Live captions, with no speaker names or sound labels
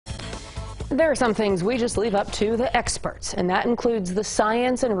There are some things we just leave up to the experts, and that includes the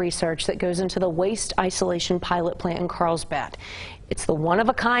science and research that goes into the waste isolation pilot plant in Carlsbad. It's the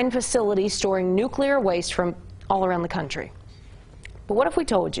one-of-a-kind facility storing nuclear waste from all around the country. But what if we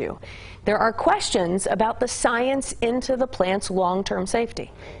told you there are questions about the science into the plant's long-term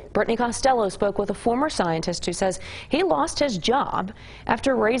safety? Brittany Costello spoke with a former scientist who says he lost his job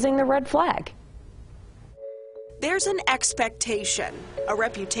after raising the red flag. There's an expectation, a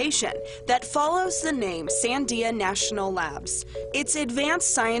reputation, that follows the name Sandia National Labs. Its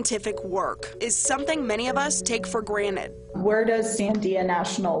advanced scientific work is something many of us take for granted. Where does Sandia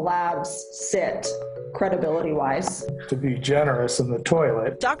National Labs sit, credibility-wise? To be generous, in the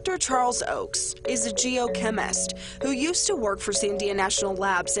toilet. Dr. Charles Oakes is a geochemist who used to work for Sandia National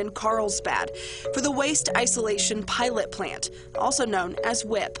Labs in Carlsbad for the waste isolation pilot plant, also known as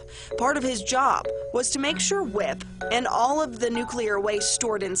WIPP. Part of his job was to make sure WIPP and all of the nuclear waste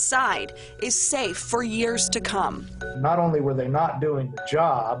stored inside is safe for years to come. Not only were they not doing the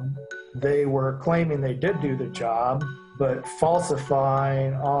job, they were claiming they did do the job, but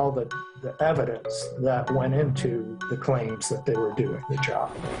falsifying all the evidence that went into the claims that they were doing the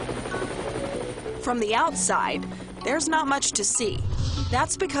job. From the outside, there's not much to see.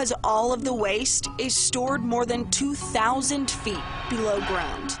 That's because all of the waste is stored more than 2,000 feet below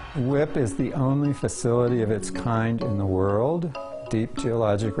ground. WIPP is the only facility of its kind in the world. Deep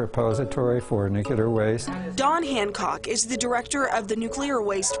geologic repository for nuclear waste. Don Hancock is the director of the Nuclear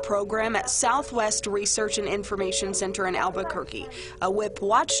Waste Program at Southwest Research and Information Center in Albuquerque, a WIPP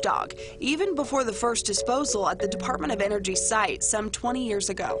watchdog, even before the first disposal at the Department of Energy site some 20 years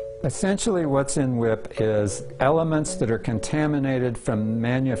ago. Essentially what's in WIPP is elements that are contaminated from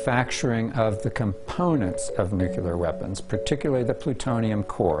manufacturing of the components of nuclear weapons, particularly the plutonium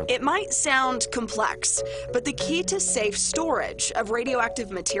core. It might sound complex, but the key to safe storage of radioactive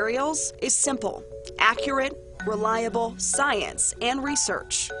materials is simple: accurate, reliable science and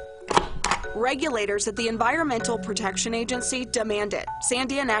research. Regulators at the Environmental Protection Agency demand it.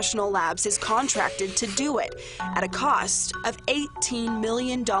 Sandia National Labs is contracted to do it at a cost of $18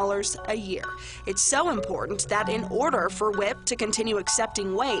 million a year. It's so important that in order for WIPP to continue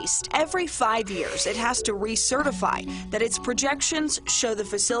accepting waste, every 5 years it has to recertify that its projections show the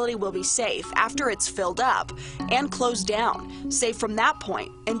facility will be safe after it's filled up and closed down, safe from that point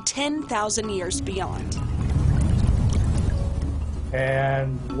and 10,000 years beyond.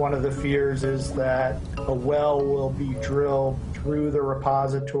 And one of the fears is that a well will be drilled through the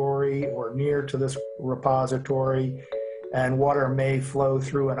repository or near to this repository, and water may flow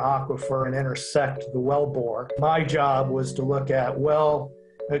through an aquifer and intersect the wellbore. My job was to look at, well,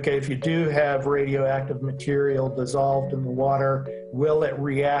 okay, if you do have radioactive material dissolved in the water, will it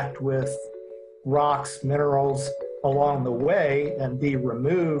react with rocks, minerals along the way and be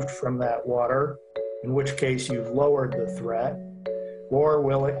removed from that water, in which case you've lowered the threat? Or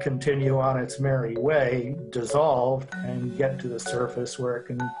will it continue on its merry way, dissolved, and get to the surface where it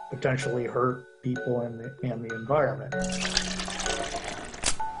can potentially hurt people and the environment?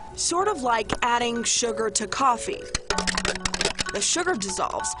 Sort of like adding sugar to coffee. The sugar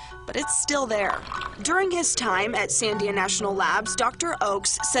dissolves, but it's still there. During his time at Sandia National Labs, Dr.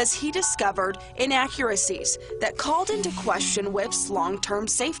 Oakes says he discovered inaccuracies that called into question WIPP's long-term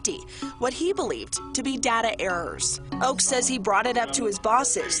safety, what he believed to be data errors. Oakes says he brought it up to his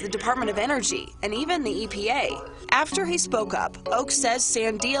bosses, the Department of Energy, and even the EPA. After he spoke up, Oakes says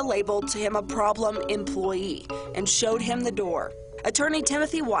Sandia labeled him a problem employee and showed him the door. Attorney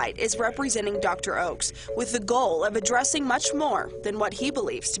Timothy White is representing Dr. Oakes with the goal of addressing much more than what he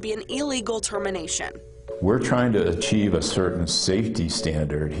believes to be an illegal termination. We're trying to achieve a certain safety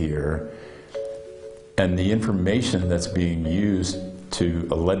standard here, and the information that's being used to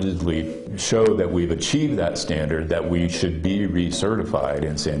allegedly show that we've achieved that standard, that we should be recertified,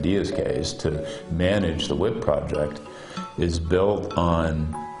 in Sandia's case, to manage the WIPP project, is built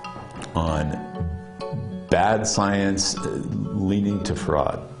on bad science leading to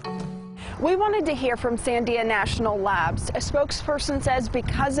fraud. We wanted to hear from Sandia National Labs. A spokesperson says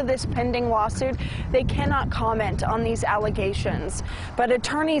because of this pending lawsuit, they cannot comment on these allegations. But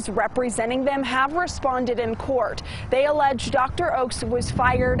attorneys representing them have responded in court. They allege Dr. Oakes was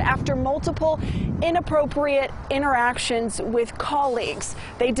fired after multiple inappropriate interactions with colleagues.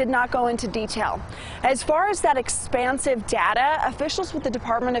 They did not go into detail. As far as that expansive data, officials with the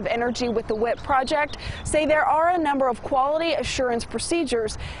Department of Energy with the WIPP project say there are a number of quality assurance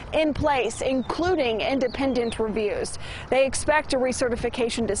procedures in place, including independent reviews. They expect a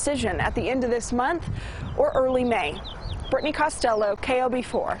recertification decision at the end of this month or early May. Brittany Costello,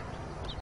 KOB4.